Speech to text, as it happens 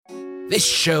This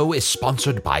show is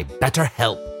sponsored by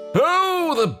BetterHelp.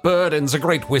 Oh, the burdens a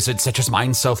great wizard such as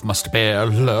myself must bear,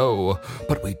 lo.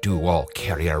 But we do all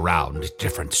carry around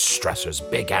different stressors,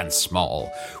 big and small.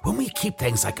 When we keep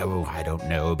things like,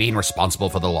 being responsible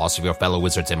for the loss of your fellow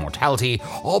wizard's immortality,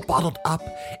 all bottled up,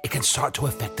 it can start to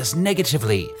affect us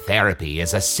negatively. Therapy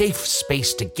is a safe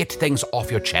space to get things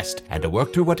off your chest and to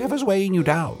work through whatever's weighing you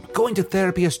down. Going to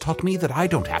therapy has taught me that I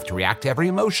don't have to react to every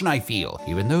emotion I feel,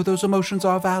 even though those emotions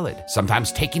are valid.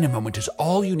 Sometimes taking a moment is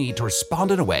all you need to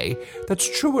respond in a way that's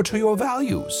truer to your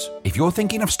values. If you're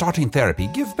thinking of starting therapy,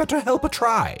 give BetterHelp a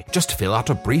try. Just fill out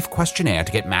a brief questionnaire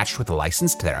to get matched with a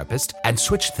licensed therapist and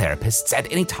switch therapists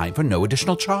at any time for no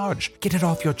additional charge. Get it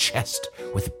off your chest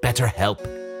with BetterHelp.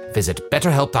 Visit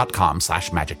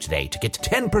betterhelp.com/magic today to get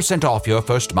 10% off your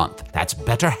first month. That's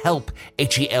BetterHelp,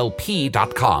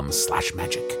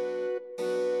 HELP.com/magic.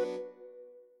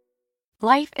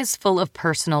 Life is full of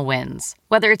personal wins.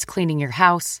 Whether it's cleaning your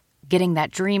house, getting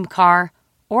that dream car,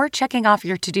 or checking off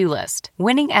your to-do list,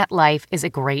 winning at life is a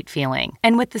great feeling.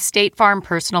 And with the State Farm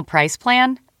Personal Price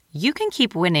Plan, you can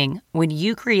keep winning when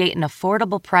you create an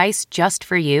affordable price just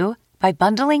for you by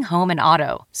bundling home and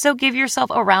auto. So give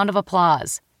yourself a round of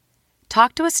applause.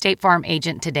 Talk to a State Farm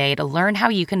agent today to learn how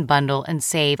you can bundle and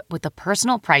save with the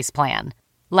Personal Price Plan.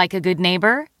 Like a good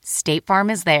neighbor, State Farm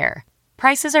is there.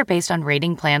 Prices are based on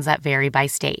rating plans that vary by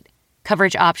state.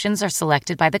 Coverage options are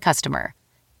selected by the customer.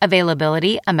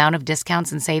 Availability, amount of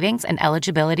discounts and savings, and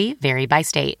eligibility vary by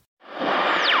state.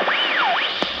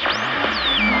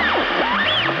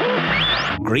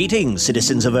 Greetings,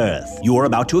 citizens of Earth. You are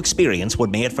about to experience what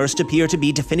may at first appear to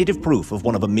be definitive proof of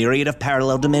one of a myriad of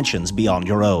parallel dimensions beyond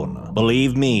your own.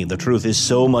 Believe me, the truth is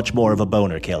so much more of a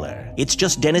boner killer. It's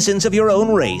just denizens of your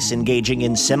own race engaging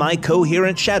in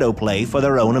semi-coherent shadow play for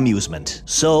their own amusement.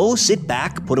 So, sit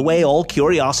back, put away all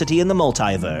curiosity in the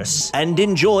multiverse, and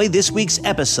enjoy this week's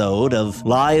episode of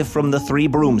Live from the Three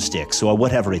Broomsticks, or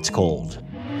whatever it's called.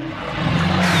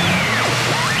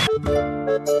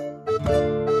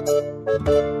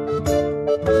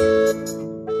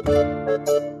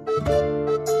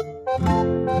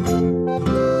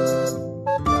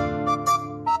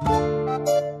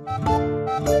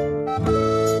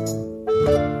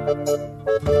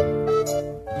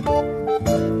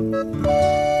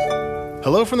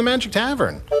 Hello from the Magic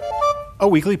Tavern, a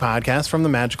weekly podcast from the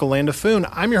magical land of Foon.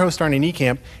 I'm your host, Arnie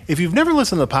Niekamp. If you've never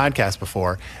listened to the podcast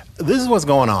before, this is what's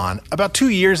going on. About 2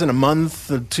 years and a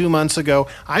month, 2 months ago,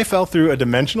 I fell through a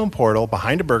dimensional portal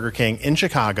behind a Burger King in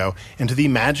Chicago into the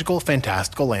magical,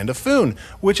 fantastical land of Foon,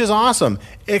 which is awesome,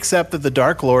 except that the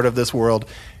Dark Lord of this world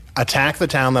attacked the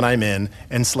town that I'm in,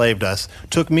 enslaved us,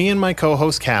 took me and my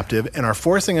co-host captive, and are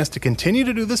forcing us to continue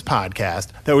to do this podcast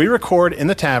that we record in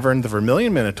the tavern, the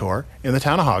Vermilion Minotaur, in the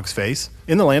town of Hogsface,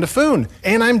 in the land of Foon.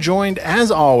 And I'm joined,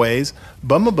 as always,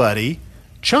 by my buddy,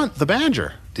 Chunt the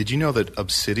Badger. Did you know that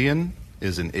obsidian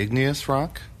is an igneous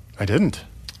rock? I didn't.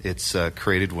 It's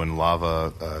created when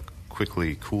lava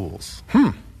quickly cools.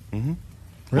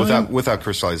 Really? Without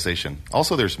crystallization.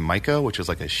 Also, there's mica, which is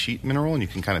like a sheet mineral, and you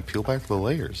can kind of peel back the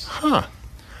layers. Huh.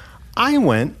 I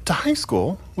went to high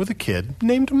school with a kid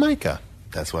named Micah.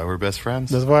 That's why we're best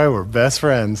friends. That's why we're best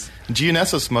friends.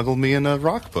 Gianessa smuggled me in a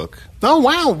rock book. Oh,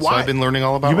 wow. Why? So I've been learning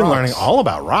all about rocks. You've been learning all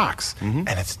about rocks. Mm-hmm.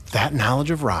 And it's that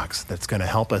knowledge of rocks that's going to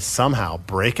help us somehow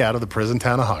break out of the prison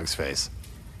town of Hogsface.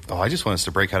 Oh, I just want us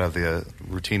to break out of the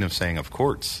routine of saying of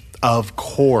course. Of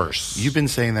course. You've been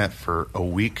saying that for a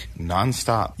week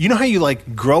nonstop. You know how you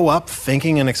grow up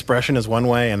thinking an expression is one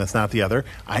way and it's not the other?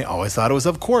 I always thought it was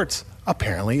of quartz.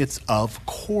 Apparently it's of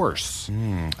course.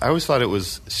 I always thought it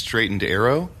was straight and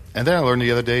arrow. And then I learned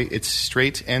the other day it's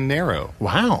straight and narrow.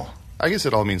 Wow. I guess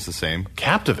it all means the same.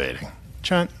 Captivating.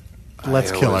 Chunt,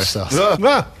 let's kill ourselves.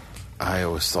 I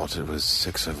always thought it was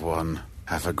 6 of one,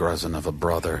 half a grusin of a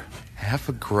brother. Half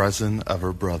a grusin of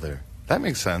her brother. That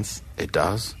makes sense. It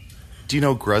does? Do you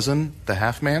know Grusin, the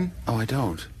half man? Oh, I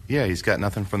don't. Yeah, he's got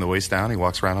nothing from the waist down. He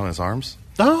walks around on his arms.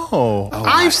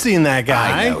 I've seen that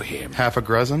guy. I know him. Half a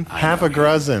Grusin? Half a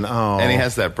Grusin. Oh. And he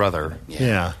has that brother.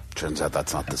 Yeah. Turns out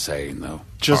that's not the saying, though.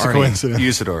 Just Arnie, a coincidence.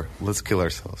 Usador, let's kill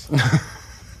ourselves.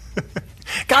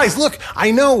 Guys, look,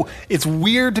 I know it's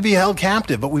weird to be held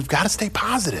captive, but we've got to stay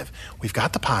positive. We've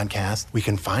got the podcast. We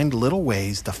can find little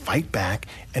ways to fight back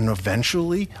and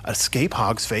eventually escape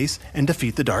Hogsface and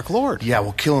defeat the Dark Lord. Yeah,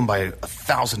 we'll kill him by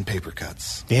 1,000 paper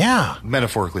cuts. Yeah.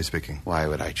 Metaphorically speaking. Why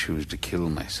would I choose to kill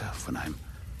myself when I'm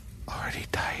already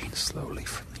dying slowly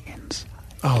from the inside?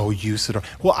 Oh, Usador.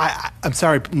 Well, I'm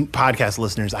sorry, podcast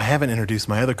listeners. I haven't introduced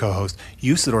my other co-host,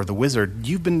 Usador the Wizard.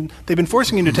 They've been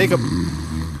forcing you to take a...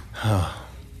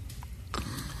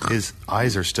 His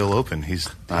eyes are still open.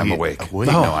 I'm awake. Oh.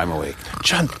 No, I'm awake.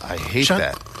 John, I hate John,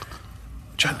 that.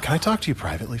 John, can I talk to you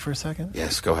privately for a second?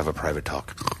 Yes, go have a private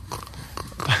talk.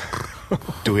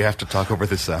 Do we have to talk over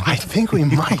this sound? I think we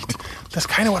might. That's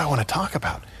kind of what I want to talk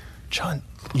about. John,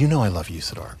 you know I love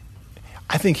Usador.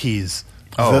 I think he's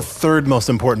the third most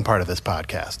important part of this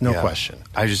podcast. No question.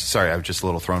 I was just a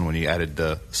little thrown when you added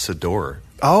the Sador.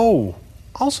 Oh,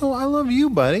 also, I love you,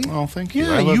 buddy. Oh, thank you.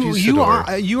 Yeah, I love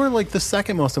Usador. you are like the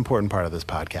second most important part of this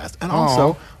podcast. And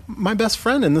also, my best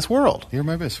friend in this world. You're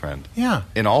my best friend. Yeah.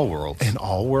 In all worlds. In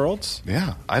all worlds?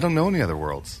 Yeah. I don't know any other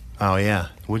worlds. Oh, yeah.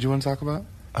 What do you want to talk about?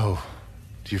 Oh.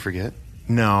 Do you forget?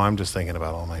 No, I'm just thinking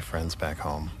about all my friends back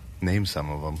home. Name some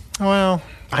of them. Well,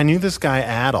 I knew this guy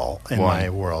Adel in my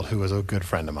world who was a good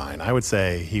friend of mine. I would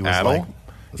say he was Adel? like...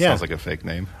 That yeah. sounds like a fake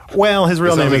name. Well, his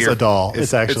real name is Adal. It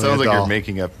It's actually sounds like Adal. you're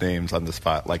making up names on the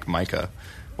spot, like Micah.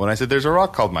 When I said there's a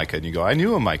rock called Micah, and you go, I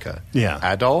knew a Micah. Yeah.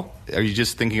 Adal? Are you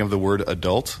just thinking of the word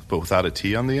adult, but without a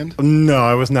T on the end? No,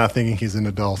 I was not thinking he's an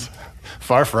adult.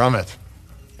 Far from it.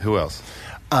 Who else?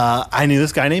 I knew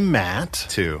this guy named Matt.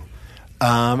 2.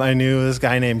 I knew this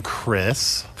guy named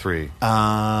Chris. 3. You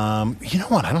know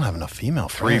what? I don't have enough female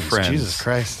 3 friends. friends. Jesus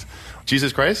Christ.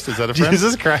 Jesus Christ? Is that a friend?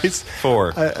 Jesus Christ.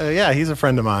 4. Yeah, he's a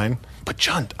friend of mine. But,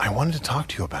 John, I wanted to talk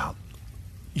to you about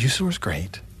Usador's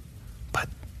great, but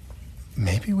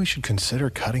maybe we should consider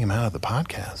cutting him out of the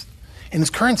podcast. In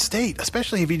his current state,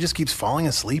 especially if he just keeps falling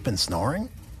asleep and snoring.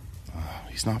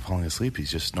 He's not falling asleep. He's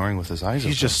just snoring with his eyes open.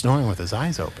 He's just snoring with his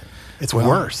eyes open. It's Well,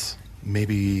 worse.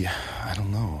 Maybe, I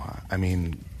don't know. I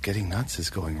mean, Getting Nuts is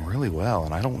going really well,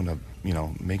 and I don't want to,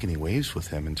 make any waves with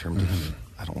him in terms of,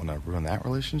 I don't want to ruin that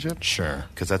relationship. Sure.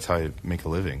 Because that's how I make a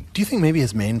living. Do you think maybe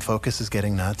his main focus is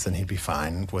Getting Nuts and he'd be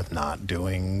fine with not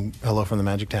doing Hello from the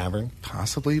Magic Tavern?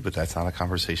 Possibly, but that's not a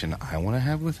conversation I want to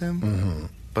have with him. Mm-hmm.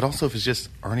 But also, if it's just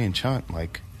Arnie and Chunt,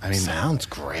 Sounds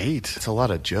great. It's a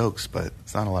lot of jokes, but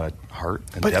it's not a lot of heart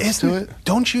and But depth to it.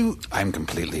 Don't you... I'm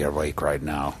completely awake right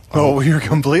now. Oh, you're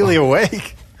completely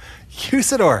awake.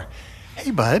 Usador.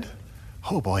 Hey, bud.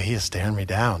 Oh, boy, he is staring me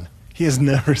down. He has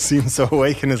never seemed so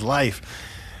awake in his life.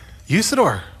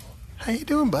 Usador, how you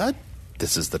doing, bud?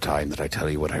 This is the time that I tell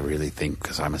you what I really think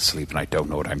because I'm asleep and I don't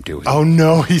know what I'm doing. Oh,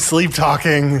 no, he's sleep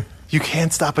talking. You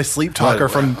can't stop a sleep talker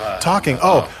from talking.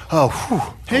 Whew.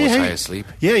 Hey, was hey. I asleep?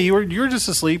 Yeah, you were just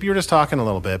asleep. You were just talking a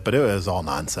little bit, but it was all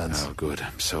nonsense. Oh, good.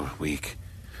 I'm so weak.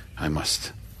 I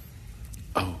must...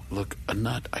 Oh, look, a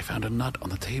nut. I found a nut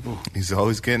on the table. He's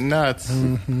always getting nuts.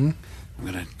 Mm-hmm. I'm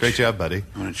gonna Great job, buddy.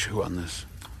 I'm going to chew on this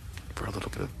for a little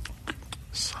bit of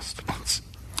sustenance.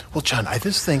 Well, John, I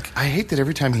just think... I hate that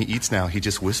every time he eats now, he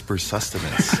just whispers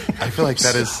sustenance. I feel like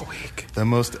that is weak. the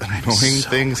most annoying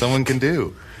thing someone can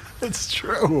do. It's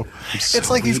true. so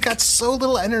It's like he's weak. got so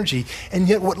little energy, and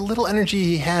yet what little energy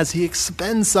he has, he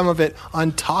expends some of it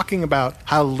on talking about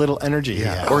how little energy he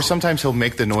has. Or sometimes he'll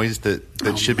make the noise that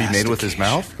should be made with his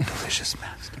mouth. Delicious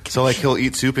mastication. So, he'll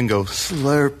eat soup and go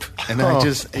slurp, and I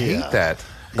just hate that.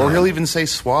 Or he'll even say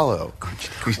swallow.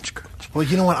 Crunch. Well,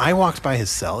 you know what? I walked by his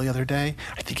cell the other day.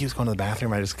 I think he was going to the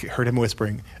bathroom. I just heard him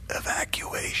whispering,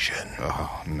 evacuation.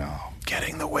 Oh, no.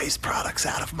 Getting the waste products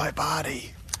out of my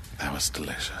body. That was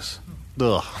delicious.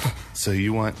 Ugh. So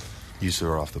you want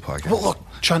Usador off the podcast? Well, look,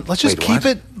 John, let's just Wait, keep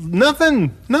what? it...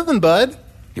 Nothing, bud.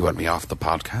 You want me off the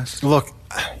podcast? Look,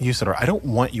 Usador, I don't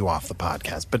want you off the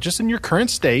podcast, but just in your current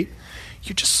state,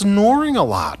 you're just snoring a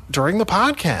lot during the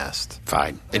podcast.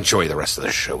 Fine. Enjoy the rest of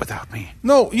the show without me.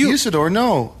 No, Usador,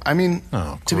 no. I mean,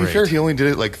 Oh, to be great. fair, he only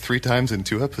did it 3 times in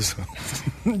 2 episodes.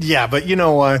 Yeah, but you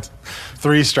know what?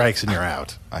 3 strikes and you're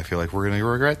out. I feel like we're going to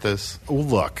regret this.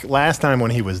 Look, last time when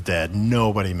he was dead,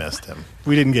 nobody missed him.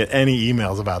 We didn't get any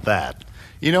emails about that.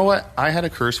 You know what? I had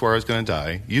a curse where I was going to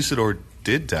die. Usador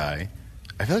did die.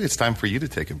 I feel like it's time for you to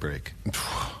take a break.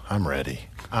 I'm ready.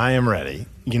 I am ready.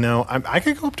 You know, I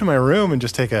could go up to my room and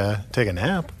just take a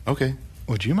nap. Okay.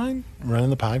 Would you mind running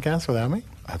the podcast without me?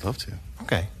 I'd love to.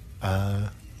 Okay. All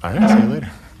right, see you later.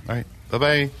 All right.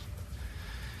 Bye-bye.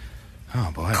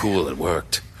 Oh, boy. Cool, it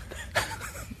worked.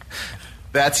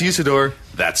 That's Usador.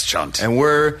 That's Chunt. And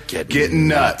we're Getting getting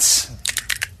nuts.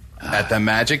 At the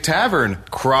Magic Tavern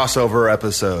crossover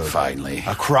episode. Finally.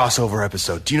 A crossover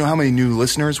episode. Do you know how many new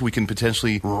listeners we can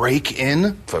potentially rake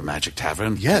in? For Magic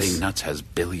Tavern, Yes. Getting Nuts has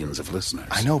billions of listeners.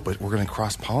 I know, but we're going to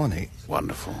cross-pollinate.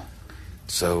 Wonderful.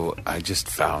 So I just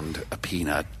found a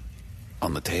peanut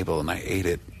on the table and I ate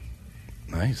it.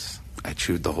 Nice. I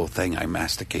chewed the whole thing. I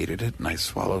masticated it and I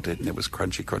swallowed it and it was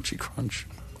crunchy, crunchy, crunch.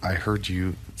 I heard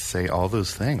you say all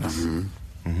those things.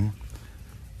 Mm-hmm.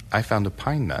 I found a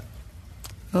pine nut.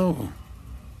 Oh.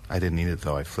 I didn't eat it,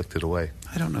 though. I flicked it away.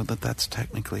 I don't know that that's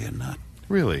technically a nut.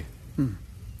 Really?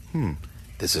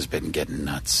 This has been getting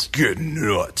nuts. Getting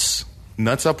nuts.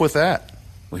 Nuts up with that.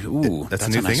 Ooh, that's a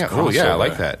new nice thing. Oh, yeah, I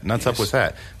like crossover. that. Nuts Yes. up with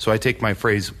that. So I take my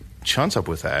phrase, chunts up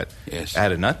with that, Yes.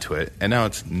 add a nut to it, and now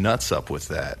it's nuts up with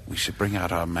that. We should bring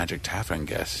out our Magic Tavern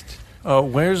guest.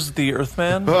 Where's the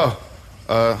Earthman?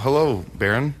 Hello,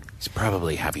 Baron. He's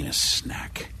probably having a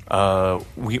snack.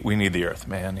 We need the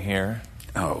Earthman here.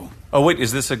 Oh. Oh, wait,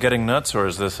 is this a Getting Nuts, or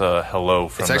is this a hello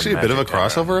from It's the actually a bit of a Magic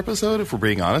Tavern? crossover episode, if we're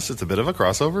being honest. It's a bit of a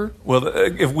crossover. Well,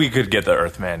 if we could get the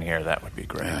Earthman here, that would be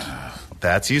great.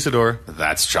 That's Usador.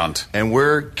 That's Chunt. And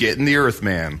we're getting the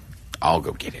Earthman. I'll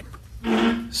go get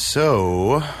him.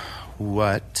 So,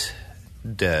 what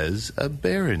does a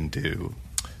Baron do?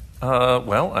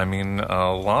 Well, I mean,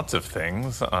 lots of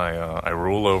things. I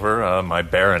rule over my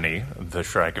barony, the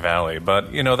Shrike Valley,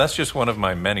 but, that's just one of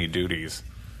my many duties.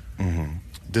 Mm-hmm.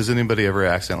 Does anybody ever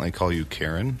accidentally call you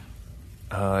Karen?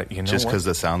 Just what? because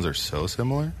the sounds are so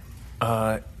similar?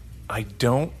 I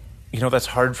don't. That's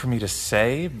hard for me to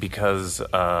say because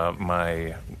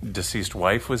my deceased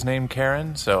wife was named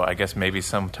Karen, so I guess maybe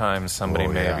sometimes somebody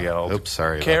may have yelled, "Oops,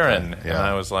 sorry about Karen," that. Yeah. and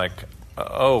I was like,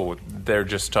 "Oh, they're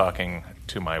just talking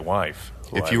to my wife."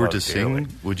 If you were to sing,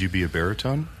 would you be a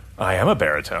baritone? I am a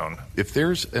baritone. If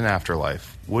there's an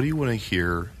afterlife, what do you want to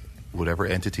hear whatever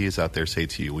entity is out there say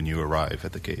to you when you arrive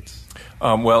at the gates?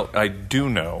 Well, I do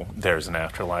know there's an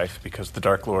afterlife because the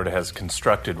Dark Lord has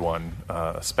constructed one,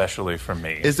 especially for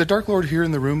me. Is the Dark Lord here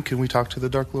in the room? Can we talk to the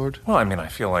Dark Lord? Well, I mean, I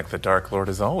feel like the Dark Lord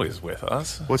is always with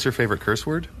us. What's your favorite curse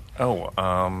word?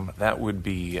 That would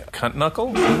be cunt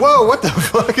knuckle. Whoa, what the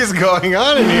fuck is going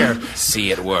on in here?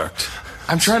 See, it worked.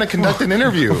 I'm trying to conduct an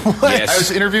interview. Yes. I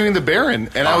was interviewing the Baron,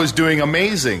 and I was doing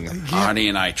amazing. Arnie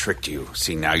and I tricked you.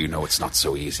 See, now you know it's not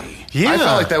so easy. Yeah. I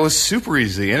felt like that was super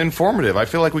easy and informative. I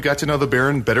feel like we got to know the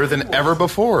Baron better than ever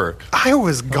before. I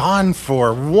was gone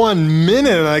for 1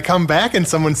 minute and I come back and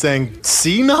someone's saying,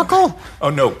 sea knuckle? Oh,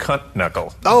 no, cunt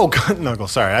knuckle. Oh, cunt knuckle.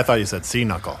 Sorry, I thought you said sea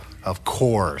knuckle. Of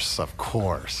course, of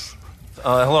course.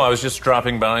 Hello, I was just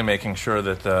dropping by, making sure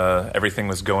that everything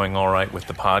was going all right with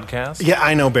the podcast. Yeah,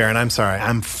 I know, Baron. I'm sorry.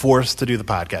 I'm forced to do the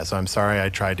podcast, so I'm sorry I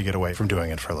tried to get away from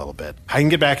doing it for a little bit. I can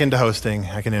get back into hosting.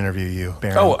 I can interview you,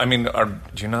 Baron. Oh, I mean,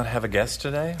 do you not have a guest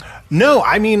today? No,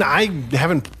 I mean, I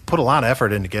haven't put a lot of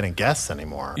effort into getting guests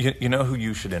anymore. You know who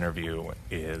you should interview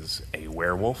is a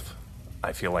werewolf.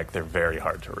 I feel like they're very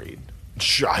hard to read.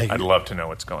 Sure, I'd love to know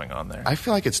what's going on there. I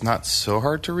feel like it's not so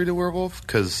hard to read a werewolf,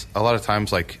 because a lot of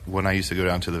times, like, when I used to go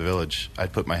down to the village,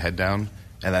 I'd put my head down,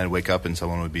 and then I'd wake up and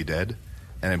someone would be dead.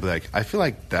 And I'd be like, I feel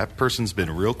like that person's been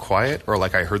real quiet, or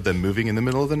like I heard them moving in the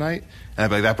middle of the night, and I'd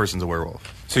be like, that person's a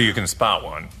werewolf. So you can spot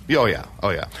one. Oh, yeah. Oh,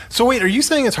 yeah. So wait, are you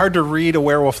saying it's hard to read a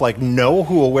werewolf, like know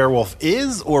who a werewolf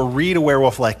is, or read a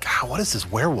werewolf like, what is this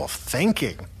werewolf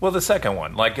thinking? Well, the second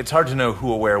one. Like, it's hard to know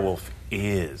who a werewolf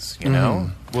is, you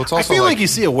know? Well, it's I also feel like you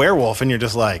see a werewolf and you're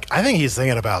just like, I think he's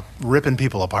thinking about ripping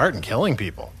people apart and killing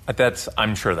people.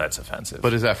 I'm sure that's offensive.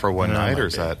 But is that for one No, night, might or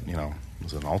is be. that,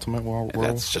 is it an ultimate werewolf?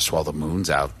 That's just while the moon's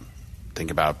out.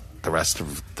 Think about the rest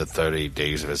of the 30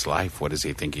 days of his life. What is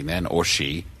he thinking then? Or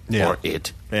she? Yeah. Or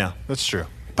it? Yeah, that's true.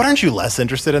 But aren't you less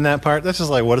interested in that part? That's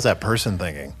just like, what is that person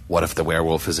thinking? What if the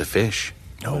werewolf is a fish?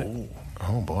 Oh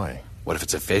boy. What if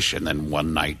it's a fish and then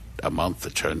one night a month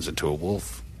it turns into a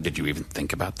wolf? Did you even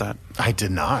think about that? I did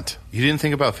not. You didn't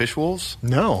think about fish wolves?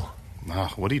 No.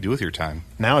 What do you do with your time?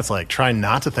 Now it's like, try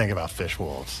not to think about fish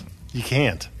wolves. You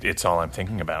can't. It's all I'm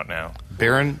thinking about now.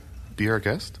 Baron, be our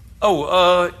guest?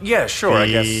 Oh, yeah, sure, I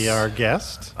guess. Be our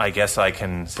guest? I guess I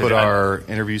can sit Put down. our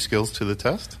interview skills to the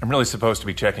test? I'm really supposed to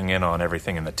be checking in on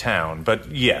everything in the town,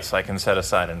 but yes, I can set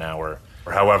aside an hour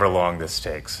or however long this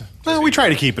takes. Well, we try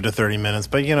to keep it to 30 minutes,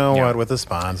 but you know Yeah. what? With the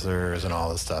sponsors and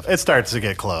all this stuff, it starts to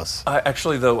get close.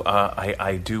 Actually, though,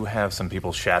 I do have some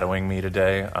people shadowing me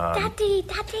today.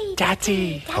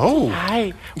 Daddy. Oh.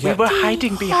 Hi. We were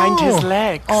hiding behind his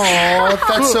legs. Oh,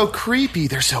 that's so creepy.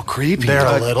 They're so creepy. They're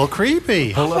a little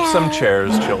creepy. Pull up some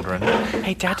chairs, children.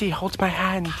 Hey, Daddy, hold my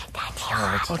hand.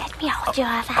 Let me hold your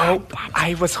hand. Oh,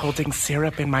 I was holding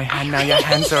syrup in my hand. Now your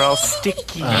hands are all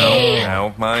sticky.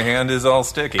 Now my hand is all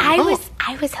sticky. I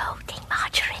was holding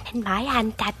margarine in my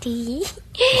hand, Daddy.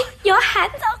 Your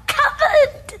hands are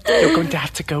covered. You're going to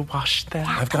have to go wash them.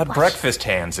 I've got breakfast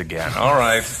hands again. All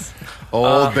right.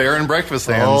 Old Baron breakfast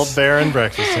hands. Old Baron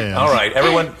breakfast hands. All right,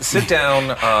 everyone, sit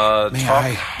down.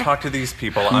 Talk to these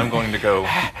people. I'm going to go.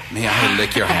 May I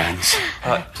lick your hands?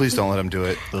 Please don't let him do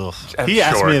it. Ugh. He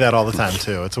asks Sure. me that all the time,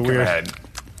 too. It's a Go weird... ahead.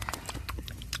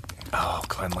 Oh,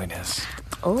 cleanliness.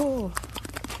 Oh.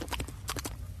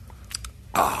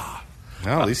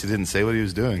 No, at least he didn't say what he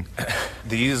was doing.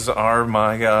 These are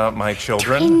my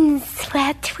children. Twins.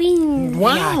 We're twins.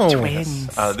 Wow. We are twins.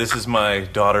 This is my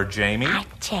daughter, Jayme. I'm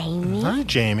Jayme. Hi,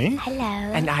 Jayme. Hello.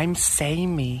 And I'm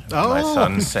Sayme. Oh, My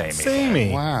son, Sayme.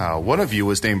 Sayme. Wow, one of you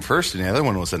was named first and the other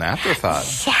one was an afterthought.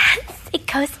 Yes, it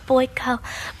goes boy, girl,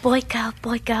 boy, girl,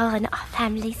 boy, girl in our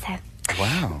family. So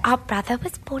Wow. our brother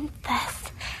was born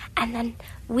first, and then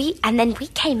we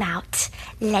came out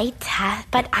later.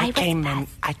 But I came was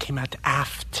out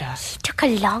after. It took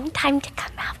a long time to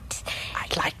come out. I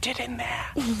liked it in there.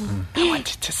 I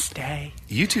wanted to stay.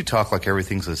 You two talk like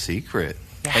everything's a secret.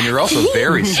 And you're also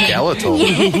very skeletal.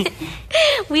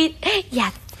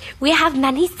 We have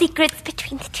many secrets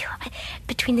between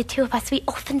the two of us. We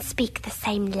often speak the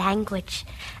same language,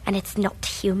 and it's not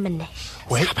humanish.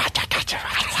 Wait.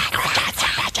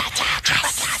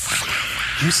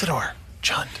 Usador,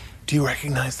 Chund, do you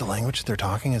recognize the language they're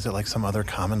talking? Is it like some other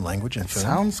common language in film?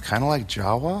 Sounds kind of like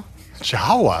Jawa.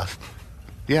 Jawa?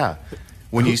 Yeah.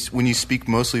 When you speak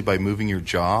mostly by moving your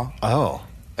jaw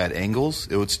at angles,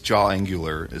 it's jaw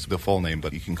angular is the full name,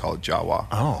 but you can call it Jawa.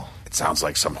 Oh. It sounds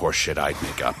like some horse shit I'd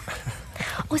make up.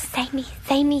 Oh,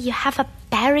 Sayme, you have a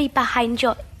berry behind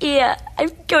your ear. I'm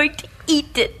going to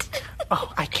eat it.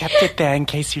 Oh, I kept it there in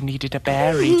case you needed a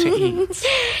berry to eat.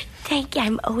 Thank you.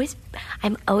 I'm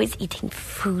always eating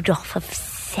food off of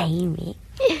Sayme.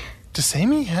 Does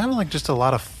Sayme have like just a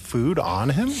lot of food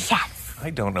on him? Yes. I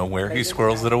don't know where he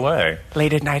squirrels it away.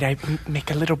 Late at night, I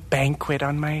make a little banquet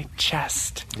on my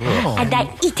chest. Oh. And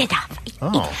I eat it off.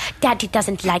 Daddy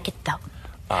doesn't like it, though.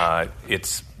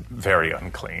 It's very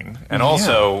unclean. And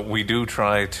also, we do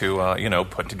try to,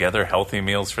 put together healthy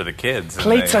meals for the kids.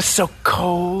 Plates are so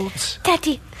cold.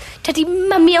 Daddy,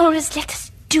 Mummy always let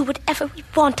us do whatever we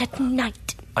want at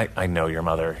night. I know your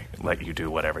mother let you do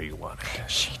whatever you wanted.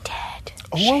 She did.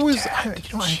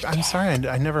 I'm sorry,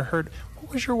 I never heard.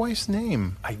 What was your wife's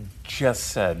name? I just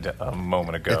said a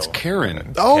moment ago. It's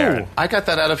Karen. Oh. Karen. I got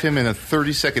that out of him in a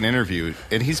 30-second interview,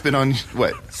 and he's been on,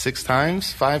 6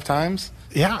 times? 5 times?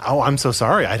 Yeah. Oh, I'm so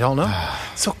sorry. I don't know.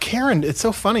 So, Karen, it's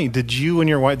so funny. Did you and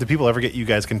your wife, did people ever get you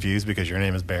guys confused because your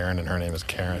name is Baron and her name is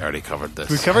Karen? I already covered this.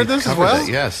 We covered this as well? That,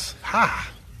 yes.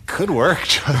 Good work.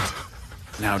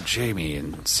 Now, Jayme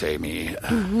and Sayme,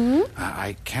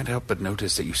 I can't help but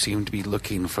notice that you seem to be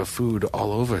looking for food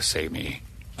all over Sayme.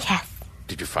 Yes.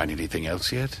 Did you find anything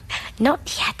else yet?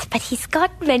 Not yet, but he's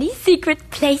got many secret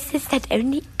places that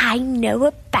only I know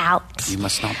about. You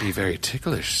must not be very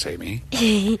ticklish, Sayme.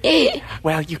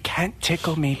 Well, you can't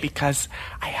tickle me because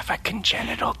I have a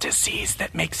congenital disease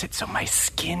that makes it so my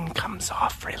skin comes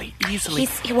off really easily.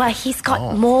 He's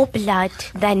got more blood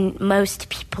than most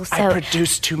people, so... I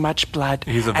produce too much blood.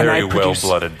 He's a and I very produce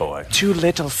well-blooded boy. Too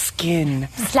little skin.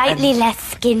 Slightly less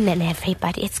skin than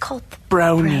everybody. It's called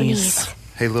Brownies.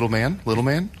 Hey, little man,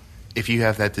 if you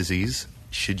have that disease,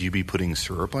 should you be putting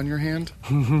syrup on your hand?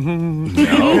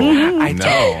 I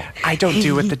don't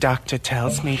do what the doctor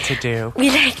tells me to do.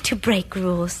 We like to break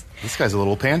rules. This guy's a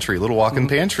little walk-in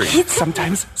pantry.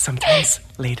 Sometimes,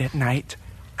 late at night,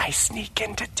 I sneak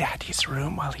into Daddy's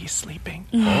room while he's sleeping,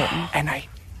 and I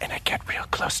get real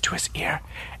close to his ear,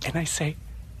 and I say,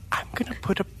 "I'm gonna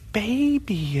put a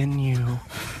baby in you."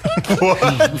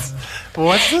 What?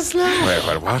 What's this now?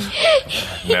 Wait, what?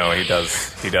 No, he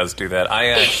does do that. I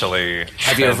actually...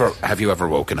 Have you ever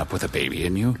woken up with a baby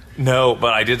in you? No,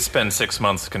 but I did spend 6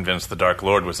 months convinced the Dark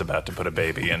Lord was about to put a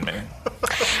baby in me.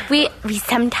 We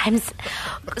sometimes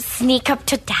sneak up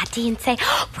to Daddy and say,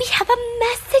 "We have a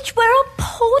message. We're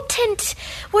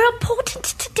important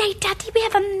today, Daddy. We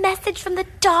have a message from the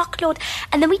Dark Lord."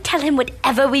 And then we tell him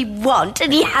whatever we want,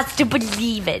 and he has to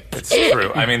believe it. It's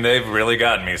true. I mean, they've really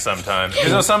gotten me sometimes.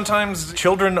 Sometimes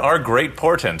children are great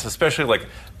portents, especially like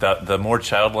the more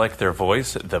childlike their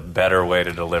voice, the better way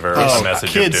to deliver a message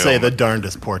of doom. Kids say the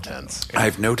darndest portents.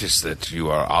 I've noticed that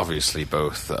you are obviously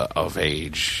both of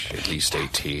age, at least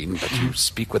 18, but you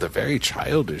speak with a very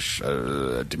childish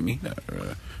demeanor.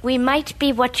 We might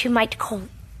be what you might call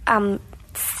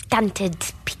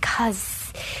stunted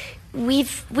because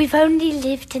we've only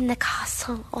lived in the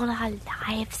castle all our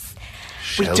lives.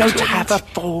 We don't have a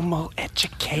formal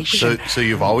education. So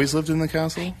you've always lived in the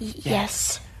castle?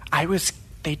 Yes.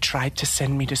 They tried to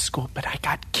send me to school, but I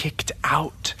got kicked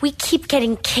out. We keep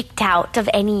getting kicked out of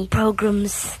any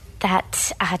programs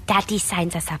that Daddy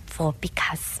signs us up for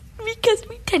because we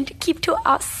tend to keep to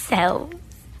ourselves.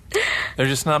 They're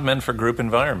just not meant for group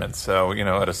environments. So,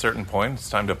 at a certain point, it's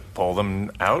time to pull them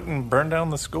out and burn down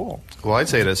the school. Well, I'd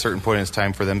say at a certain point, it's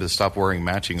time for them to stop wearing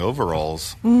matching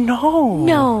overalls.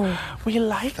 No. We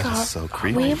like That's so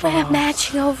creepy. We wear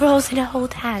matching overalls and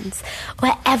hold hands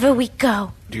wherever we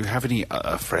go. Do you have any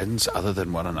friends other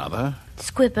than one another?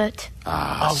 Squibbert.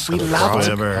 We love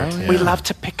Squibbert, we yeah. love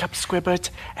to pick up Squibbert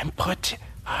and put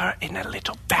her in a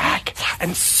little bag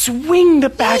and swing the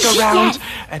bag around,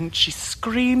 and she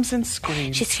screams and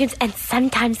screams. She screams, and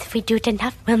sometimes if we do it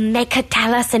enough, we'll make her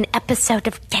tell us an episode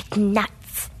of Get Nuts.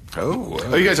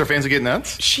 Oh, you guys are fans of Get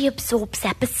Nuts? She absorbs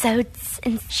episodes,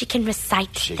 and she can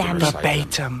recite them.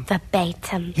 Verbatim.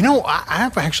 Verbatim. You know,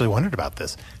 I've actually wondered about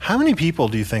this. How many people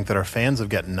do you think that are fans of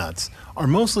Get Nuts are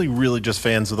mostly really just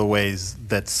fans of the ways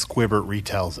that Squibbert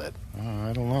retells it?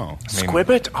 I don't know.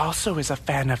 Squibbert also is a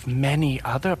fan of many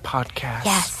other podcasts.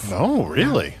 Yes. Oh,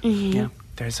 really? Yeah.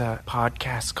 There's a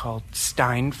podcast called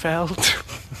Steinfeld.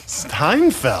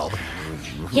 Steinfeld?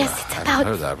 Yes, it's I about. haven't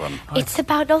heard that one. It's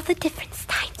about all the different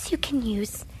steins you can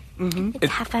use. In the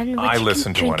tavern, which I you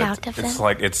listened can to drink one. out of It's them.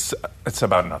 like it's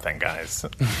about nothing, guys.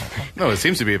 No, it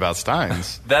seems to be about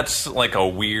Steins. That's like a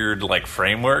weird like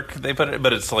framework they put it,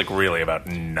 but it's like really about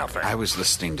nothing. I was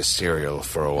listening to cereal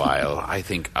for a while. I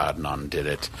think Adnan did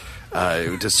it.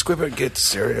 Does Squibbert get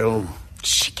cereal?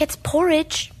 She gets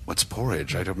porridge. What's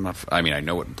porridge? I mean, I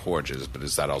know what porridge is, but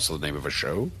is that also the name of a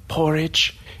show?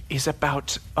 Porridge is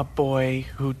about a boy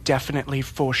who definitely,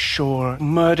 for sure,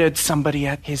 murdered somebody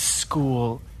at his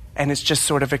school, and it's just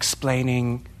sort of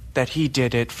explaining that he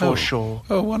did it for sure.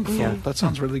 Oh, wonderful. That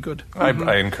sounds really good.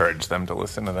 I encourage them to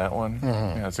listen to that one.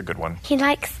 Yeah, it's a good one. He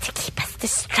likes to keep us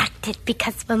distracted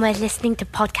because when we're listening to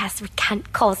podcasts, we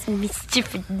can't cause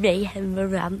mischief and mayhem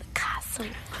around the castle.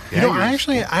 You know, I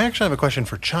actually have a question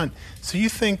for Chunt. So you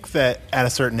think that at a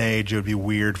certain age it would be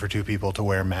weird for two people to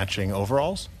wear matching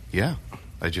overalls? Yeah,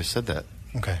 I just said that.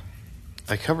 Okay.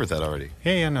 I covered that already.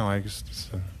 Yeah, no, I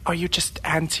just... Are you just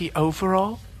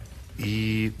anti-overall?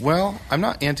 Well, I'm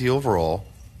not anti-overall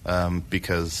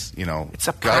because, you know... It's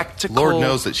a practical... Lord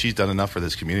knows that she's done enough for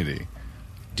this community.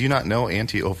 Do you not know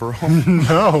anti-overall?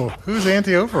 No. Who's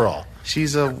anti-overall?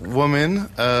 She's a woman.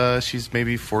 She's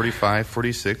maybe 45,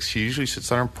 46. She usually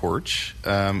sits on her porch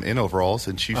in overalls,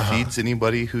 and she feeds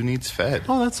anybody who needs fed.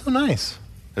 Oh, that's so nice.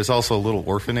 There's also a little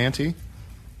orphan auntie.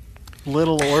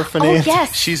 Little orphan Oh, aunt.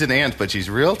 yes. She's an aunt, but she's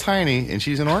real tiny, and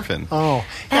she's an orphan. Oh.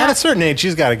 At a certain age,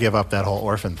 she's got to give up that whole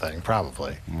orphan thing,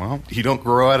 probably. Well, you don't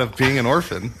grow out of being an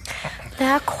orphan.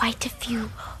 There are quite a few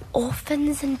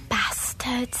orphans and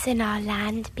bastards in our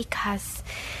land because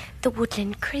the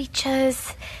woodland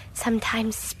creatures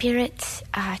sometimes spirit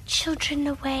children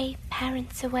away,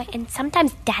 parents away, and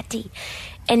sometimes Daddy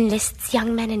enlists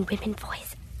young men and women for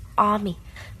his army,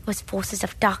 was forces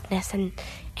of darkness, and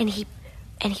he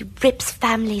rips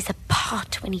families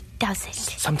apart when he does it.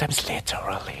 Sometimes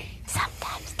literally.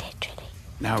 Sometimes literally.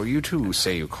 Now, you two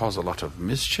say you cause a lot of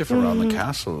mischief around the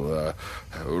castle.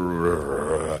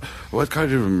 What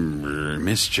kind of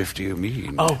mischief do you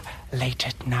mean? Oh, late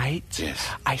at night, Yes.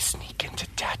 I sneak into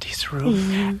Daddy's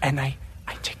room and I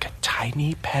take a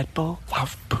tiny pebble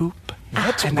of poop.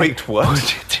 What? And Wait, I what?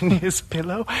 put it in his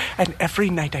pillow, and every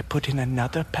night I put in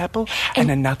another pebble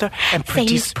and another, and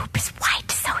pretty Sayme's poop is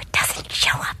white, so it doesn't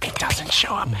show up. it doesn't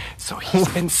show up. So he's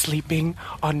been sleeping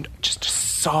on just a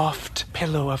soft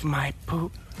pillow of my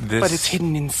poop, but it's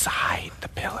hidden inside the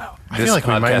pillow. This feel like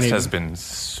we might podcast need- has been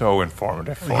so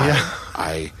informative for me.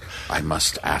 I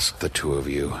must ask the two of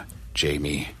you,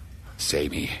 Jayme,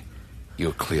 Sayme,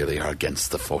 you clearly are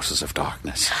against the forces of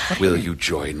darkness. Will you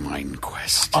join mine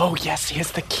quest? Oh yes,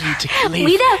 here's the key to belief.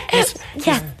 We love,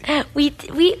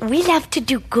 we love to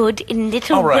do good in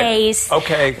little All right. ways.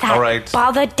 Okay, that all right.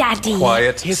 Bother Daddy.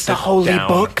 Quiet. Here's sit the holy down.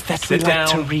 book that we Sit like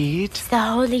to down. read. The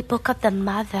Holy Book of the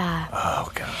Mother.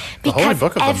 Oh God. The Holy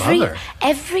Book of the Mother.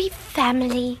 Every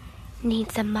family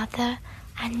needs a mother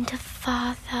and a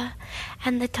father,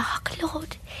 and the Dark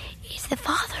Lord is the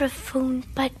father of Foon,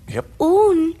 but Yep.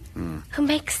 Oon, who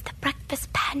makes the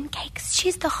breakfast pancakes,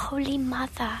 she's the Holy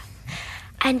Mother.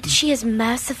 And she is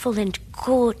merciful and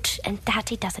good, and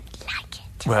Daddy doesn't like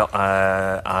it. Well,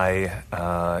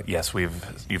 yes,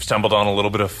 you've stumbled on a little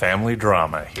bit of family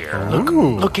drama here.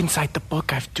 Look inside the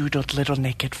book. I've doodled little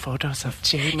naked photos of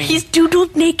Jayme. He's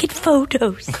doodled naked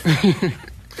photos.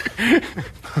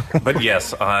 But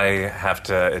yes, I have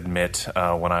to admit,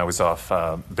 when I was off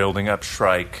building up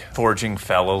Shrike, forging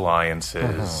fell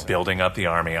alliances, building up the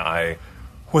army, I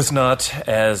was not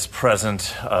as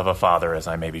present of a father as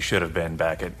I maybe should have been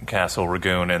back at Castle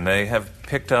Ragoon, and they have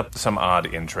picked up some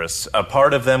odd interests. A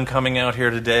part of them coming out here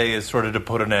today is sort of to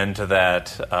put an end to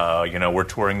that. We're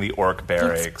touring the orc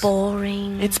barracks. It's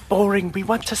boring. It's boring. We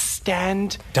want to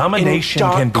stand Domination in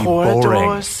dark can be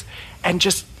corridors and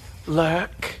just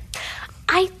lurk.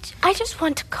 I just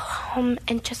want to go home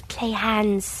and just play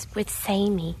hands with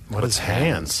Sayme. What is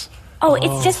hands? Oh,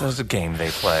 it's just... It's a game they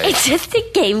play. It's just a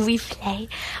game we play.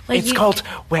 It's called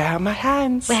Where Are My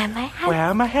Hands? Where are my hands? Where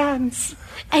are my hands?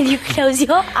 And you close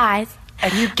your eyes.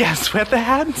 And you guess where the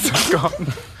hands are gone.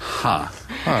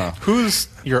 Who's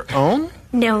your own?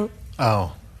 No.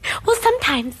 Oh. Well,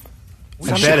 sometimes.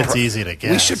 I bet it's easy to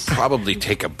guess. We should probably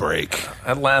take a break.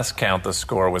 At last count, the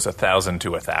score was 1,000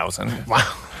 to 1,000.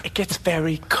 Wow. It gets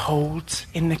very cold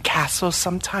in the castle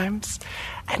sometimes.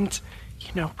 And,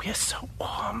 we're so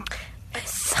warm. We're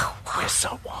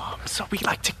so warm. So we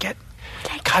like to get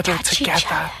Like cuddled touch each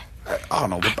together.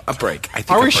 A break. I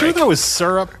think Are a we break. sure that was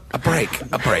syrup? A break.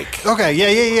 Okay,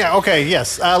 yeah. Okay,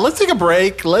 yes. Let's take a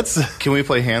break. Can we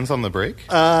play hands on the break?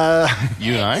 You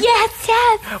and I? Yes.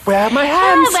 Where are my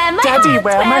hands? Where are my Daddy, hands?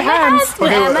 where are my hands?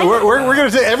 Where Okay, am I? we're going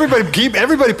to take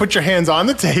everybody put your hands on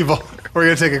the table. We're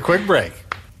going to take a quick break.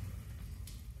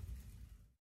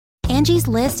 Angie's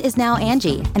List is now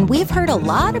Angie, and we've heard a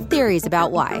lot of theories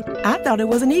about why. I thought it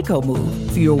was an eco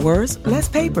move. Fewer words, less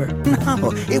paper.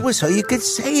 No, it was so you could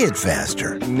say it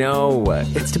faster. No,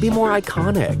 it's to be more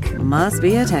iconic. Must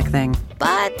be a tech thing.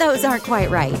 But those aren't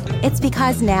quite right. It's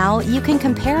because now you can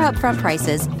compare upfront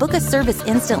prices, book a service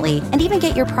instantly, and even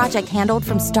get your project handled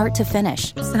from start to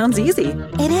finish. Sounds easy.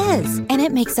 It is, and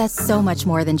it makes us so much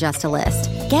more than just a list.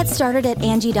 Get started at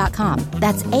Angie.com.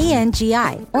 That's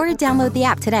ANGI, or download the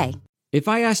app today. If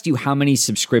I asked you how many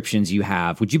subscriptions you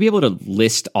have, would you be able to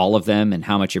list all of them and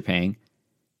how much you're paying?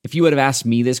 If you would have asked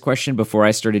me this question before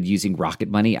I started using Rocket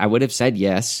Money, I would have said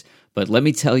yes, but let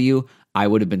me tell you, I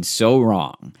would have been so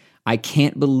wrong. I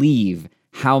can't believe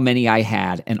how many I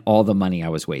had and all the money I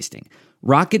was wasting.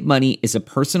 Rocket Money is a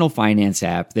personal finance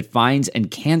app that finds and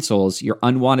cancels your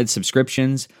unwanted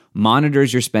subscriptions,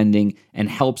 monitors your spending, and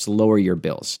helps lower your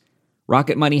bills.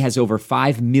 Rocket Money has over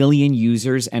 5 million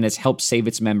users and has helped save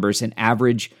its members an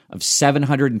average of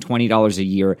 $720 a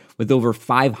year with over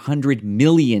 500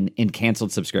 million in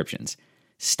canceled subscriptions.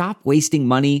 Stop wasting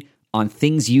money on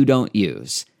things you don't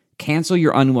use. Cancel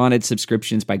your unwanted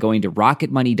subscriptions by going to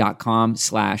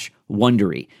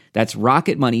rocketmoney.com/Wondery. That's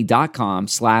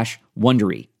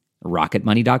rocketmoney.com/Wondery.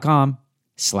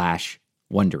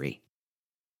 rocketmoney.com/Wondery.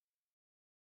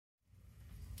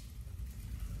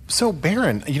 So,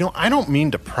 Baron, I don't mean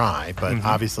to pry, but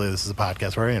obviously this is a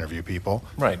podcast where I interview people.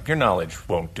 Right. Your knowledge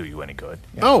won't do you any good.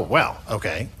 Yeah. Oh, well,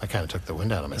 okay. I kind of took the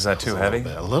wind out of my Is that too heavy?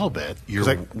 A little bit. You're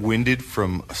winded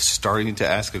from starting to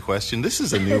ask a question. This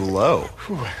is a new low.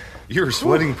 You're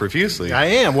sweating profusely. I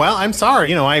am. Well, I'm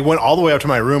sorry. I went all the way up to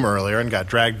my room earlier and got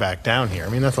dragged back down here. I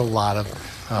mean, that's a lot of...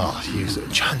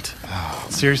 Chunt.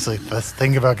 Seriously, let's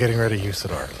think about getting rid of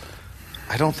Usador.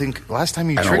 I don't think... Last time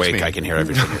you I'm tricked awake. me... I can hear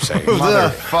everything you're saying.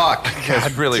 Motherfuck.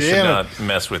 I really should not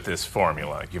mess with this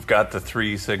formula. You've got the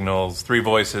 3 signals, 3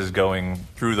 voices going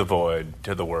through the void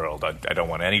to the world. I don't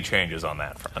want any changes on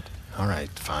that front. All right,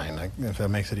 fine. If that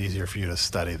makes it easier for you to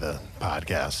study the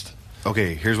podcast.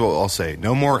 Okay, here's what I'll say.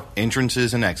 No more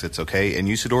entrances and exits, okay? And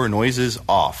Usador, noises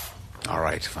off. All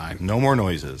right, fine. No more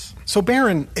noises. So,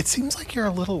 Baron, it seems like you're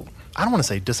a little... I don't want to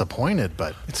say disappointed,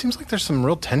 but it seems like there's some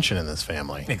real tension in this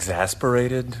family.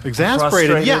 Exasperated?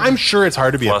 Exasperated? Yeah, I'm sure it's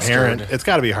hard to be a Flustered. parent. It's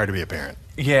got to be hard to be a parent.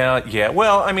 Yeah.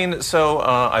 Well, I mean, so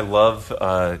I love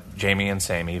Jayme and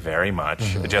Sayme very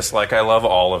much, just like I love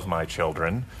all of my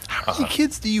children. How many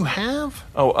kids do you have?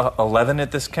 11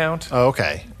 at this count. Oh,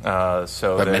 okay.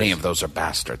 But many of those are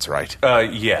bastards, right?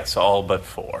 Yes, all but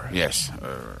 4. Yes.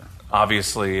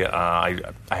 Obviously, I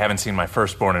haven't seen my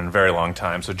firstborn in a very long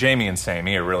time, so Jayme and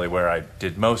Sayme are really where I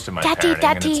did most of my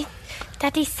parenting.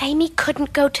 Daddy, Sayme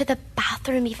couldn't go to the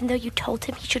bathroom even though you told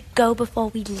him he should go before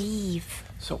we leave.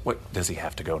 So what, does he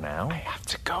have to go now? I have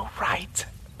to go right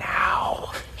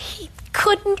now. He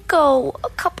couldn't go a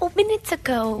couple minutes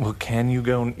ago. Well, can you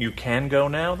go? You can go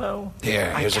now, though?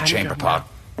 Yeah, here's a chamber pot.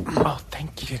 Oh,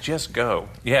 thank you. Just go.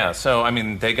 Yeah, so, I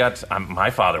mean, they got... my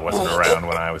father wasn't around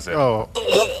when I was there. Oh,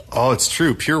 it's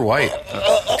true. Pure white.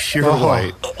 Pure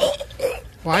white.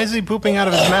 Why is he pooping out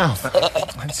of his mouth?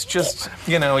 It's just,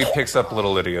 he picks up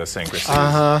little idiosyncrasies.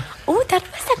 Oh, that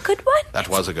was a good one. That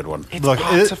was a good one. It's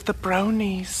part of the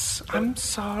brownies. I'm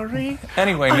sorry.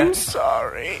 Anyway, I'm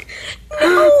sorry.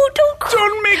 No,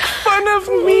 don't make fun of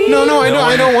me. No,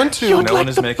 I don't want to. You're No like one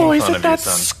is the making boys fun at of you, that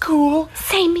son. school.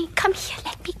 Sayme, come here.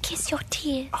 Let me kiss your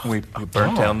tears. We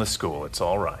burnt down the school. It's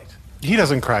all right. He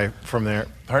doesn't cry from there.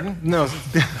 Pardon? No.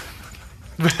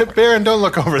 Baron, don't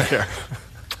look over there.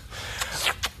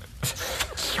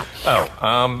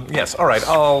 Yes. All right.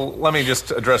 Let me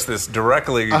just address this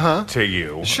directly to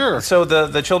you. Sure. So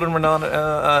the children were not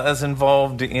as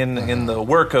involved in the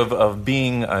work of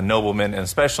being a nobleman, and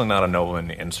especially not a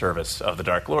nobleman in service of the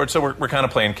Dark Lord. So we're kind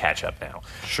of playing catch up now.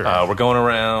 Sure. We're going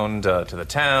around to the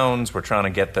towns. We're trying to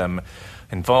get them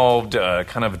involved,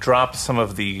 kind of drop some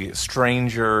of the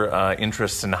stranger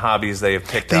interests and hobbies they have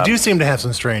picked up. They do seem to have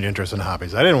some strange interests and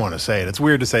hobbies. I didn't want to say it. It's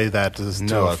weird to say that to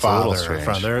a father or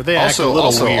father. They act a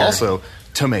little weird. Also,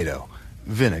 tomato,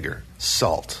 vinegar,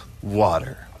 salt,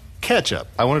 water. Ketchup.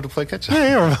 I wanted to play ketchup.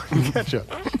 Yeah,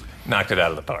 ketchup. Knocked it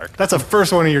out of the park. That's the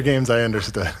first one of your games I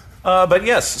understood. But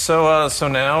yes, so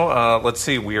now let's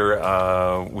see.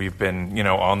 We've been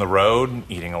on the road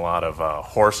eating a lot of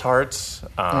horse hearts.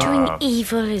 Doing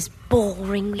evil is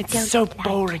boring. It's so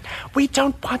boring. We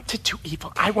don't want to do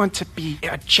evil. I want to be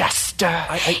a jester.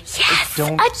 Yes,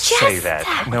 don't a jester. say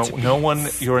that. No one.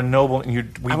 You're a noble.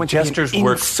 Jesters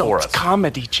work for us.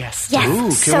 Comedy jester.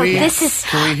 Yes. Ooh, can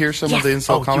we hear some of the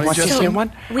insult comedy you jester?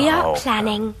 Want to hear one? We are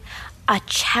planning a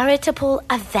charitable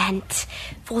event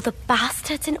for the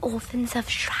bastards and orphans of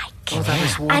Shrike. Oh, that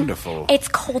is wonderful. And it's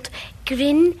called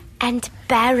Grin and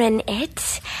Baron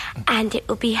It, and it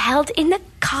will be held in the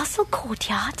castle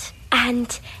courtyard.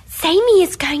 And Sayme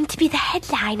is going to be the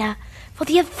headliner for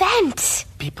the event.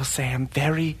 People say I'm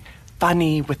very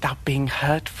funny without being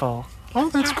hurtful. Oh,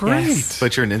 that's great. Yes.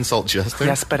 But you're an insult jester?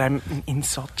 Yes, but I'm an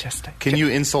insult jester. Can you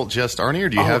insult jest Arnie, or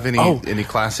do you have any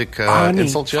classic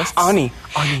insult jests? Arnie,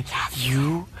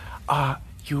 you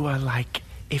are like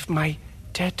if my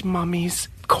dead mummy's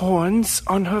corns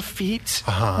on her feet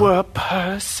were a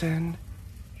person.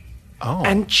 Oh.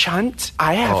 And Chunt,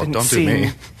 I haven't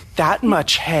seen that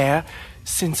much hair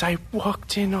since I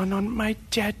walked in on my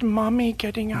dead mommy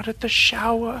getting out of the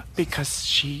shower because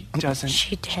she doesn't.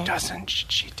 She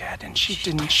dead, and she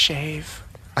didn't shave.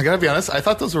 I gotta be honest, I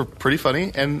thought those were pretty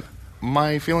funny, and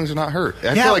my feelings are not hurt.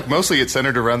 I feel like mostly it's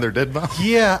centered around their dead mom.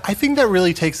 Yeah, I think that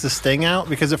really takes the sting out,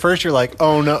 because at first you're like,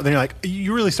 oh no, then you're like,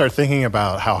 you really start thinking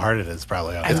about how hard it is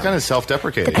probably. It's kind of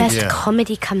self-deprecating. The best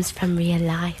comedy comes from real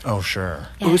life. Oh, sure.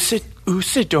 Yes.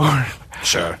 Usador.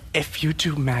 Sure. If you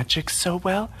do magic so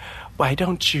well, why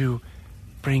don't you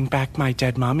bring back my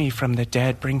dead mommy from the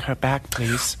dead? Bring her back,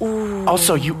 please. Ooh.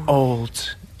 Also, you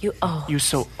old. You old. You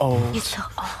so old. You're so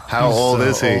old. How old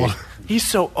is he? He's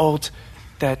so old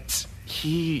that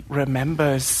he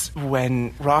remembers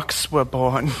when rocks were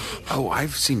born. Oh,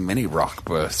 I've seen many rock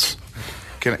births.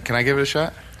 Can I give it a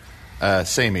shot?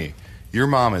 Sayme, your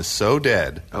mom is so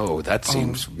dead. Oh, that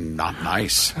seems not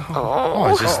nice.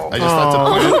 I just thought to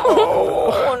put it.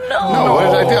 Oh, no. No, what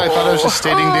did I do? I thought I was just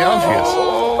stating the obvious.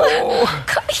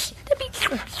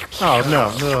 Oh,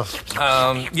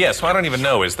 no. Yeah, so I don't even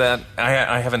know. Is that...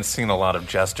 I haven't seen a lot of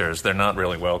jesters. They're not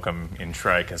really welcome in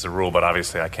Shrike as a rule, but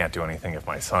obviously I can't do anything if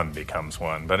my son becomes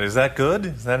one. But is that good?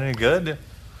 Is that any good?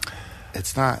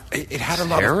 It's not. It had a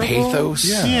lot of pathos.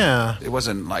 Yeah. It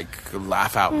wasn't like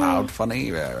laugh out loud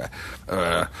funny.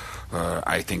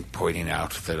 I think pointing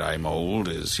out that I'm old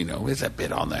is a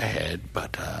bit on the head,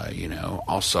 but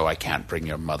also I can't bring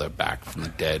your mother back from the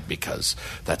dead because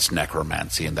that's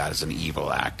necromancy and that is an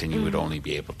evil act, and you would only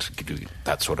be able to do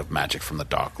that sort of magic from the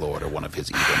Dark Lord or one of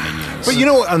his evil minions.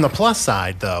 But on the plus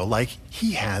side, though, like,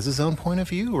 he has his own point of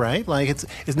view, right? Like,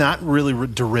 it's not really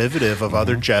derivative of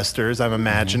other jesters, I'm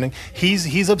imagining.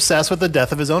 He's obsessed with the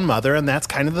death of his own mother, and that's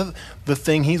kind of the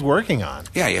thing he's working on.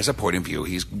 Yeah, he has a point of view.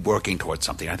 He's working towards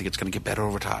something. I think it's going to get better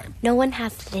over time. No one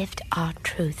has lived our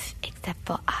truth except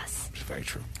for us. It's very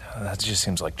true. That just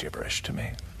seems like gibberish to me.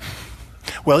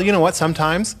 Well, you know what?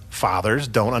 Sometimes fathers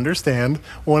don't understand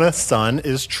when a son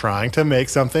is trying to make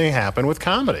something happen with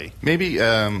comedy. Maybe,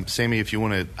 Sayme, if you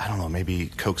want to, I don't know, maybe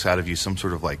coax out of you some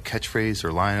sort of like catchphrase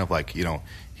or line of like,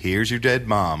 here's your dead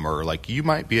mom, or like, you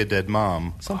might be a dead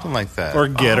mom, something like that. Or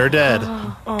get her dead.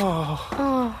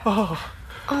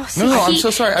 So No, I'm so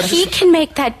sorry. He can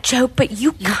make that joke, but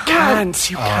you can't.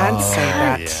 You can't say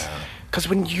that. Because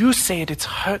when you say it, it's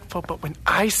hurtful, but when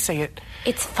I say it,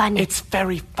 it's funny. It's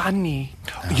very funny.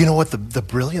 You know what? The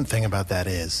brilliant thing about that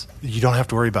is you don't have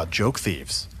to worry about joke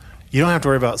thieves. You don't have to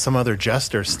worry about some other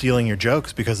jester stealing your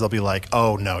jokes, because they'll be like,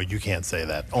 oh, no, you can't say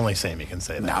that. Only Sayme can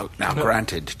say that. Now,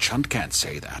 granted, Chunt can't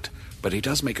say that, but he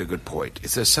does make a good point.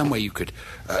 Is there some way you could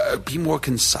be more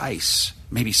concise?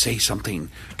 Maybe say something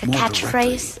more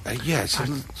catchphrase? Directly. Yes,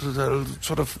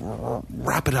 sort of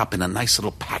wrap it up in a nice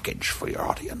little package for your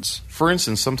audience. For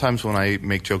instance, sometimes when I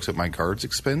make jokes at my guard's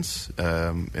expense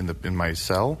in my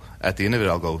cell, at the end of it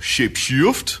I'll go, shape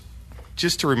shift.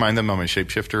 just to remind them I'm a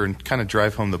shapeshifter and kind of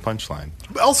drive home the punchline.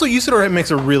 Also, Usador makes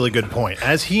a really good point.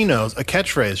 As he knows, a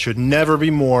catchphrase should never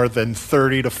be more than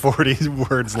 30 to 40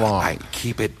 words long.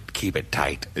 Keep it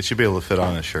tight. It should be able to fit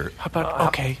on a shirt. How about,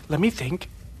 okay, let me think.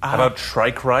 How about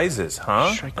Shrike Rises,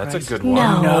 huh? That's a good one.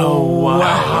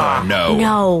 No.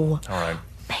 No. All right.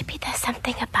 Maybe there's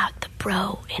something about the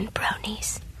bro in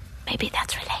bronies. Maybe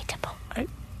that's relatable.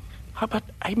 How about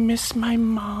I miss my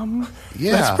mom?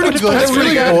 Yeah. That's pretty good. That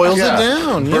really boils it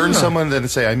down. Burn someone, then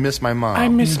say, I miss my mom. I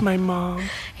miss my mom.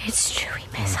 It's true,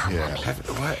 we miss our Yeah.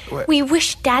 mommy. What? We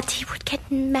wish Daddy would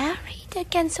get married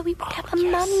again so we would have a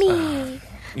mummy.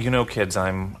 You know, kids,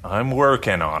 I'm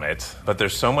working on it, but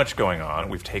there's so much going on.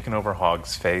 We've taken over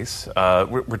Hog's Face.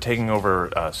 We're taking over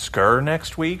Skur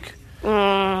next week.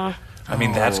 I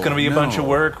mean, that's going to be a bunch of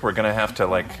work. We're going to have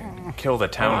to, kill the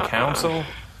town council.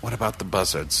 What about the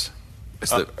buzzards?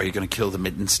 Are you going to kill the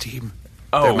Mittens team?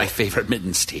 Oh. They're my favorite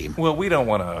Mittens team. Well, we don't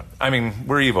want to... I mean,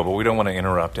 we're evil, but we don't want to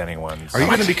interrupt anyone. Are you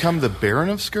going to become the Baron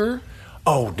of Skur?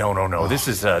 Oh, no. This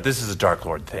is a Dark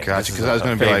Lord thing. Gotcha, because I was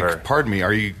going to be like, pardon me,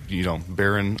 are you,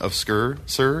 Baron of Skur,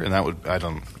 sir? And that would, I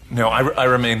don't... No, I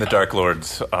remain the Dark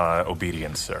Lord's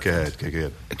obedient servant.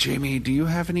 Good. Jayme, do you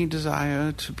have any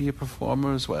desire to be a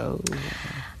performer as well?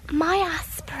 My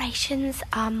aspirations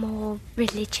are more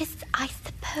religious, I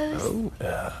suppose.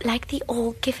 Like the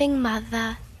all-giving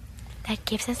mother that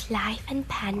gives us life and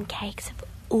pancakes of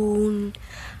oon.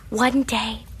 One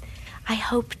day, I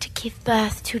hope to give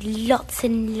birth to lots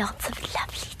and lots of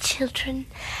lovely children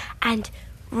and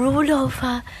rule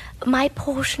over my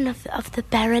portion of the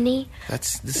barony.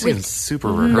 This with seems super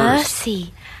rehearsed.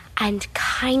 Mercy and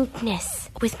kindness,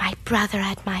 with my brother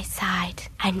at my side,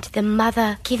 and the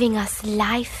mother giving us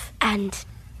life and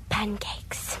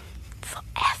pancakes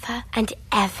forever and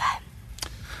ever.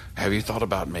 Have you thought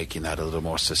about making that a little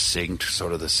more succinct,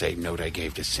 sort of the same note I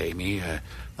gave to Sayme?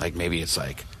 Maybe it's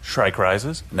like... Shrike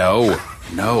Rises? No.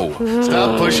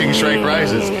 Stop pushing Shrike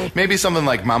Rises. Maybe something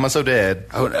like Mama So Dead.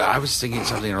 Oh, I was thinking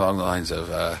something along the lines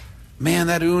of, man,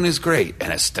 that oon is great,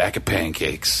 and a stack of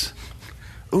pancakes.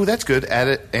 Ooh, that's good. Add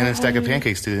it and a stack of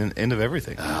pancakes to the end of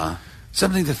everything.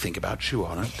 Something to think about. Chew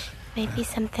on it. Maybe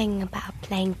something about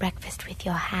playing breakfast with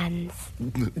your hands.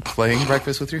 Playing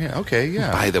breakfast with your hand? Okay,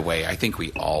 yeah. By the way, I think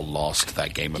we all lost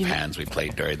that game of hands we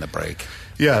played during the break.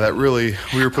 Yeah, that really...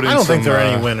 We were putting I don't think there are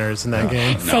any winners in that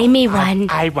game. Sayme won.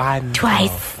 I won.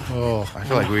 Twice. I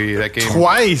feel like that game...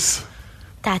 Twice?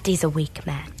 Daddy's a weak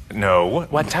man. No.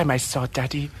 One time I saw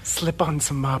Daddy slip on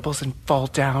some marbles and fall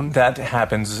down. That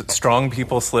happens. Strong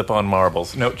people slip on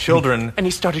marbles. No, children... And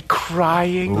he started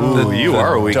crying. Ooh, you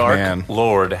are a weak Dark man.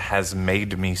 Lord has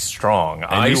made me strong.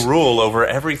 I rule over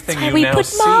everything That's you why we now put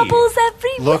see. marbles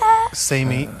everywhere. Look,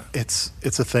 Sayme,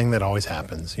 it's a thing that always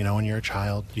happens. When you're a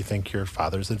child, you think your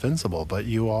father's invincible, but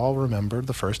you all remember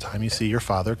the first time you see your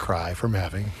father cry from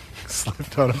having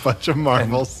slipped on a bunch of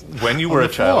marbles. And when you were a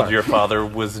child, your father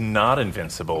was not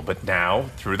invincible, but now,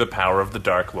 through the power of the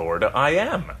Dark Lord, I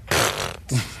am.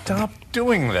 Stop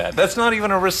doing that. That's not even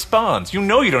a response. You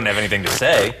know you don't have anything to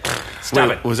say.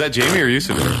 Stop it. Was that Jayme or you,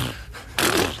 Sabine?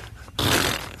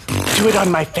 Do it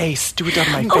on my face. Do it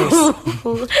on my face.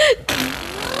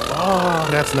 Oh,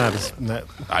 that's not...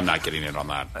 I'm not getting in on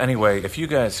that. Anyway, if you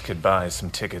guys could buy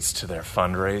some tickets to their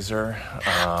fundraiser...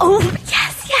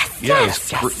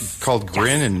 Yes. It's called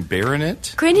Grin and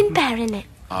Baronet? Grin and Baronet.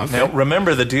 Now,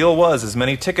 remember, the deal was as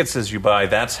many tickets as you buy,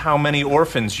 that's how many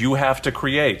orphans you have to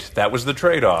create. That was the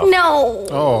trade-off. No.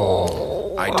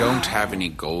 Oh. I don't have any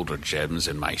gold or gems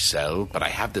in my cell, but I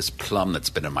have this plum that's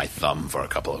been in my thumb for a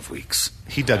couple of weeks.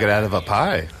 He dug it out of a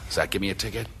pie. Does that give me a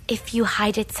ticket? If you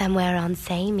hide it somewhere on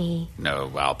Sayme.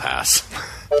 No, I'll pass.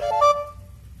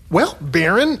 Well,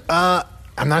 Baron, I'm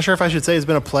not sure if I should say it's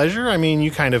been a pleasure. I mean,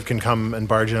 you kind of can come and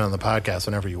barge in on the podcast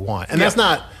whenever you want. And that's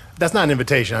not an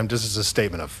invitation. I'm just a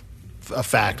statement of a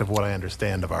fact of what I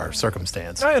understand of our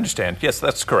circumstance. I understand. Yes,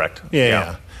 that's correct.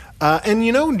 Yeah. And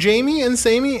Jayme and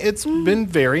Sayme, it's been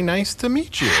very nice to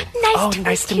meet you.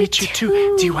 Nice to meet you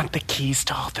too. Do you want the keys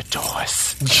to all the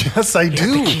doors? Yes, I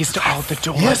do. The keys to all the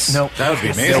doors. Yes. No, that would be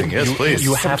amazing. Yes, please.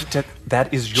 You have to.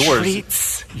 That is yours.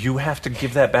 Treats. You have to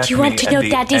give that back Do you to me want to at know the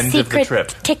Daddy's end of the secret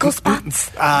trip. tickle spots?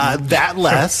 That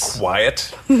less.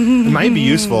 Quiet. It might be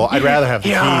useful. I'd rather have the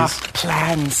keys.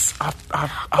 Plans. Our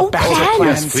plans.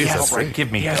 plans. Please, Yes. that's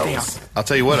Give me those. I'll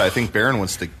tell you what, I think Baron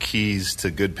wants the keys to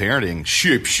good parenting.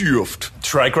 Shapeshift.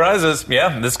 Shrike Rises.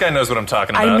 Yeah, this guy knows what I'm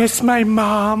talking about. I miss my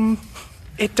mom.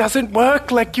 It doesn't work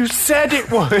like you said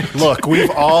it would. Look, we've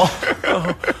all...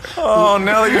 Oh,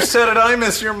 now that you said it, I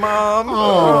miss your mom.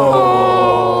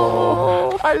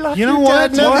 Oh, I love you, You know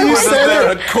what? Daddy. Now that you Was said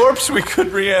there it... a corpse we could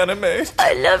reanimate?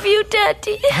 I love you,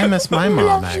 Daddy. I miss my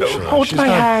mom, actually. Hold She's my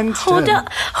not- hand. Hold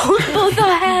both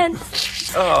our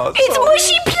hands. Oh, It's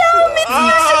mushy plum.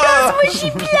 It's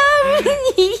mushy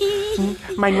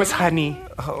plum. Mine was honey.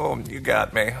 oh, you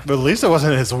got me. But at least it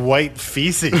wasn't his white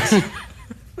feces.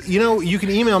 You know, you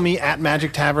can email me at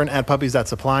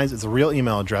magictavern@puppies.supplies. It's a real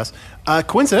email address.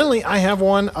 Coincidentally, I have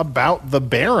one about the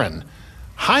Baron.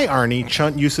 Hi, Arnie,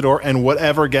 Chunt, Usador, and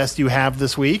whatever guest you have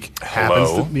this week.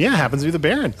 Hello. Happens to be the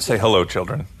Baron. Say hello,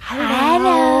 children.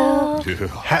 Hello.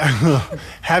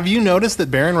 Have you noticed that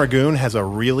Baron Ragoon has a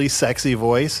really sexy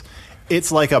voice?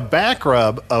 It's like a back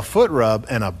rub, a foot rub,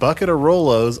 and a bucket of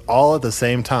Rolos all at the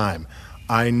same time.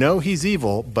 I know he's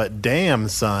evil, but damn,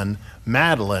 son,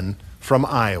 Madeline from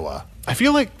Iowa. I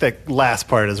feel like that last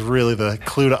part is really the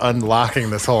clue to unlocking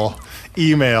this whole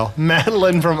email.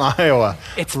 Madeline from Iowa.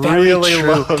 It's very really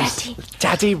true. loves...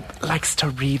 Daddy likes to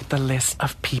read the list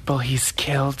of people he's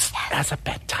killed as a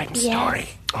bedtime story.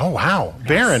 Oh, wow.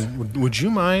 Baron, would you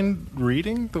mind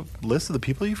reading the list of the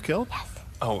people you've killed?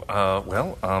 Oh,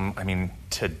 I mean,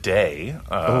 today...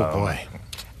 oh, boy.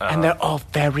 And they're all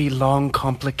very long,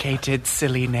 complicated,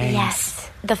 silly names. Yes.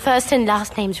 The first and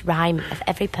last names rhyme of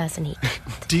every person he killed.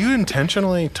 Do you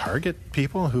intentionally target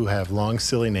people who have long,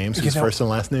 silly names whose first and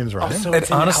last names rhyme? Also, It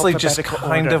it's in honestly just alphabetical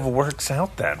kind order. of works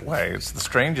out that way. It's the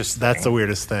strangest thing. That's the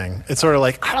weirdest thing. It's sort of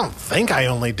like, I don't think I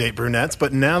only date brunettes,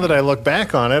 but now that I look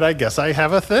back on it, I guess I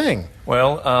have a thing.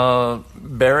 Well,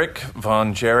 Beric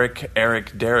von Jarek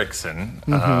Eric Derrickson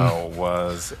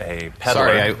was a peddler.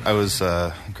 Sorry, I was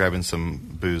grabbing some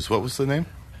booze. What was the name?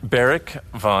 Beric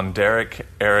von Derek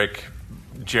Eric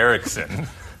Jerrickson,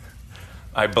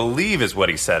 I believe is what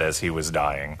he said as he was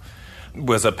dying,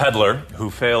 was a peddler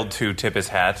who failed to tip his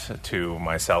hat to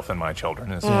myself and my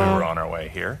children as we were on our way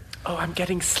here. Oh, I'm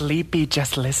getting sleepy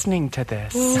just listening to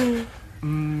this.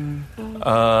 Then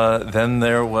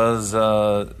there was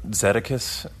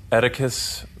Zedicus,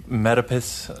 Edicus,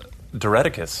 Metapus,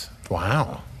 Doreticus.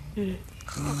 Wow.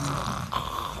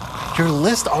 Your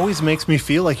list always makes me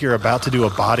feel like you're about to do a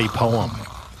body poem.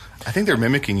 I think they're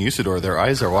mimicking Usador. Their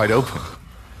eyes are wide open.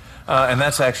 And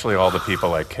that's actually all the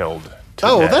people I killed today.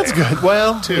 Oh, well, that's good.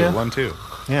 Well, One, two.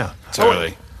 Yeah. It's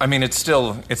early. I mean, it's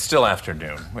still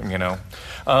afternoon, you know.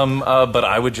 But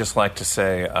I would just like to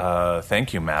say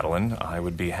thank you, Madeline. I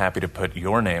would be happy to put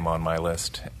your name on my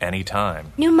list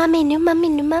anytime. New mummy, new mummy,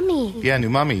 new mummy. Yeah, new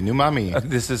mommy, new mommy.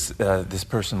 This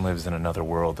person lives in another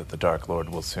world that the Dark Lord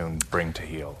will soon bring to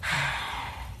heel.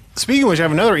 Speaking of which, I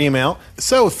have another email.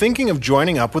 So, thinking of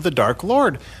joining up with the Dark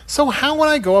Lord. So, how would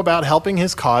I go about helping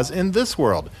his cause in this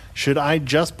world? Should I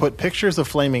just put pictures of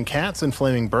flaming cats and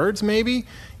flaming birds, maybe?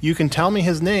 You can tell me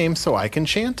his name so I can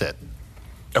chant it.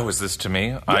 Oh, is this to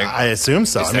me? I assume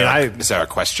so. Is there a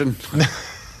question?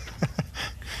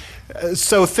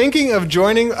 So, thinking of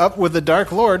joining up with the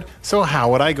Dark Lord, so how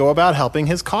would I go about helping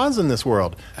his cause in this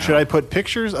world? Should I put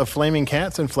pictures of flaming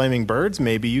cats and flaming birds?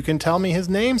 Maybe you can tell me his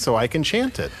name so I can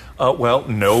chant it. Well,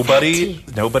 nobody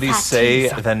Fatty. say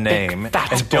Fatty's a the big name,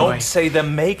 fat and boy. don't say the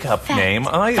makeup name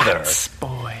either. That's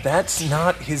boy. That's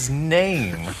not his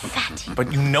name. Fatty.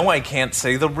 But you know I can't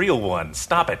say the real one.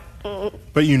 Stop it.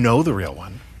 But you know the real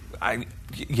one.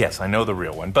 Yes, I know the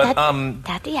real one, but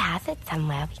Daddy has it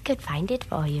somewhere. We could find it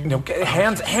for you. no,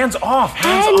 hands off,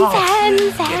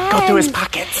 Hands. Go through his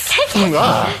pockets.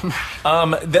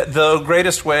 The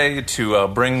greatest way to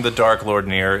bring the Dark Lord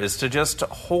near is to just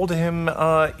hold him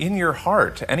in your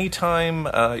heart. Anytime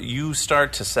you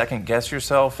start to second guess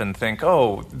yourself and think,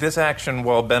 oh, this action,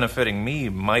 while benefiting me,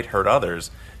 might hurt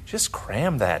others, just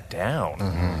cram that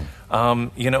down.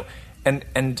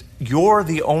 And you're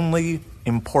the only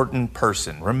important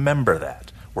person. Remember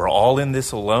that. We're all in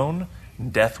this alone.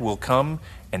 Death will come,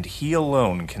 and he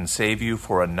alone can save you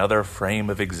for another frame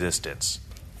of existence.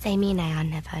 Sayme and I are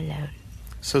never alone.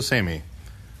 So, Sayme,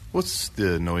 what's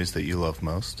the noise that you love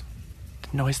most?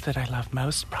 The noise that I love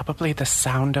most? Probably the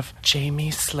sound of Jayme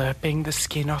slurping the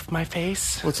skin off my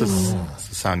face. What's the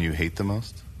sound you hate the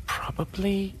most?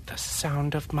 Probably the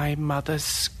sound of my mother's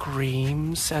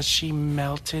screams as she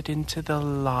melted into the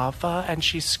lava and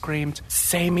she screamed,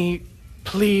 Sayme,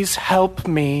 please help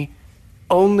me.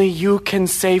 Only you can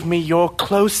save me. You're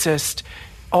closest.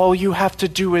 All you have to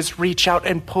do is reach out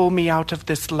and pull me out of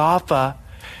this lava.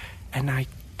 And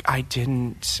I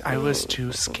didn't. I was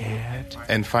too scared.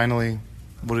 And finally,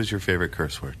 what is your favorite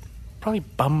curse word? Probably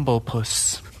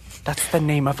Bumblepuss. That's the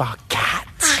name of our cat.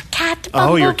 Cat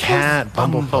Oh, your cat,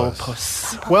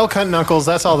 Bumblepuss. Well, Cut Knuckles,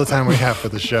 that's all the time we have for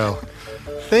the show.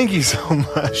 Thank you so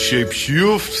much.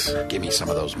 Shapeshift. Give me some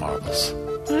of those marbles.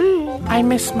 I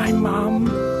miss my mom.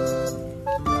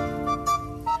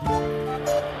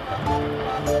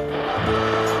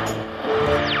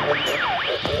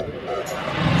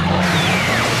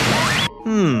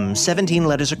 17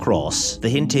 letters across. The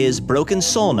hint is Broken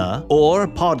Sauna or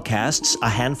podcasts a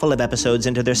handful of episodes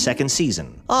into their second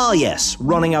season. Ah yes,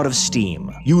 Running Out of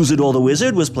Steam. Use It or the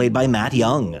Wizard was played by Matt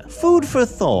Young. Food for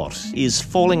thought. Is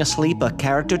falling asleep a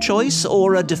character choice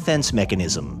or a defense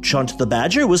mechanism? Chunt the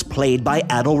Badger was played by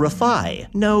Adil Rafai.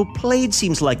 No, played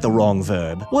seems like the wrong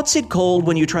verb. What's it called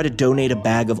when you try to donate a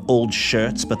bag of old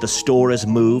shirts but the store has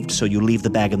moved so you leave the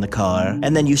bag in the car?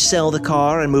 And then you sell the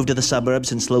car and move to the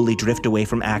suburbs and slowly drift away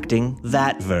from acting?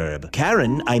 That verb.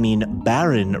 Baron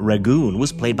Ragoon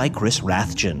was played by Chris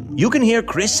Rathjen. You can hear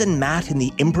Chris and Matt in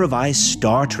the improvised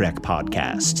Star Trek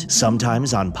podcast.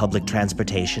 Sometimes on public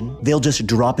transportation, they'll just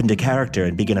drop into character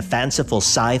and begin a fanciful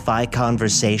sci-fi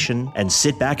conversation and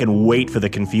sit back and wait for the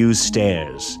confused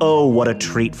stares. Oh, what a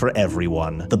treat for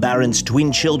everyone. The Baron's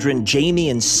twin children,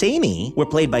 Jayme and Sayme, were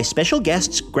played by special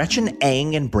guests Gretchen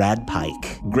Ang and Brad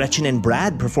Pike. Gretchen and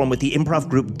Brad perform with the improv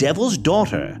group Devil's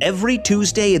Daughter every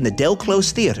Tuesday in the Del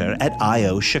Close Theater at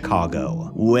I.O.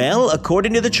 Chicago. Well,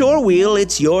 according to the chore wheel,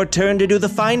 it's your turn to do the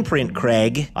fine print,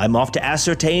 Craig. I'm off to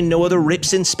ascertain no other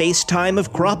rips in space-time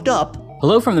have cropped up.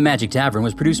 Hello from the Magic Tavern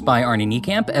was produced by Arnie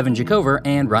Niekamp, Evan Jacover,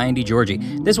 and Ryan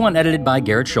DiGiorgi. This one edited by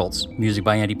Garrett Schultz. Music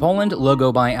by Andy Poland,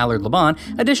 logo by Allard Laban,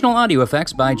 additional audio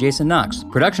effects by Jason Knox,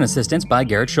 production assistance by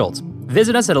Garrett Schultz.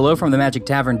 Visit us at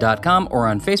hellofromthemagictavern.com or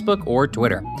on Facebook or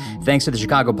Twitter. Thanks to the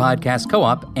Chicago Podcast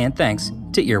Co-op, and thanks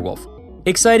to Earwolf.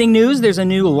 Exciting news, there's a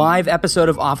new live episode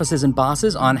of Offices and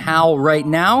Bosses on Howl right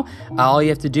now. All you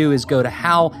have to do is go to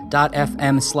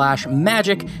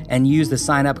howl.fm/magic and use the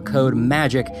sign-up code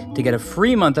MAGIC to get a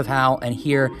free month of Howl and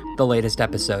hear the latest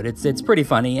episode. It's pretty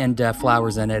funny, and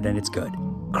Flowers in it, and it's good.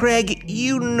 Craig,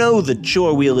 you know the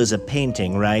chore wheel is a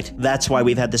painting, right? That's why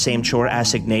we've had the same chore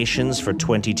assignations for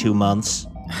 22 months.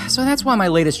 So that's why my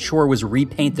latest chore was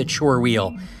repaint the chore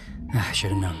wheel. I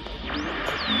should have known.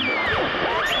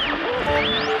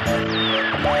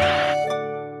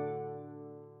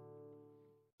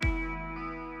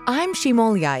 I'm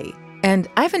Shimol Yai, and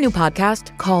I have a new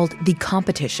podcast called The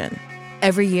Competition.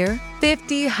 Every year,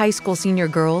 50 high school senior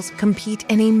girls compete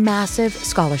in a massive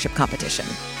scholarship competition.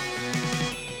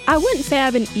 I wouldn't say I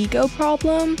have an ego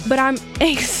problem, but I'm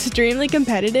extremely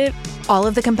competitive. All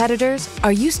of the competitors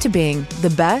are used to being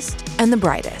the best and the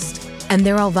brightest, and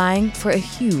they're all vying for a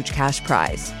huge cash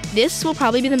prize. This will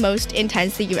probably be the most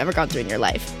intense thing you've ever gone through in your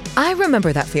life. I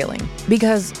remember that feeling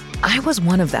because I was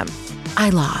one of them. I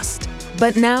lost.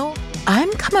 But now,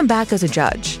 I'm coming back as a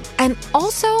judge and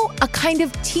also a kind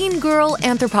of teen girl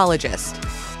anthropologist.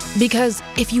 Because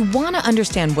if you want to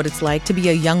understand what it's like to be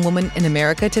a young woman in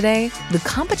America today, the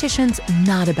competition's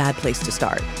not a bad place to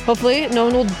start. Hopefully, no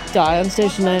one will die on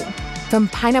stage tonight. From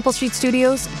Pineapple Street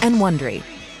Studios and Wondery,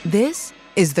 this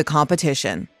is The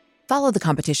Competition. Follow The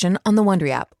Competition on the Wondery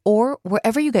app or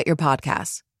wherever you get your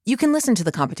podcasts. You can listen to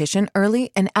The Competition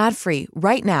early and ad-free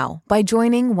right now by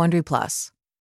joining Wondery Plus.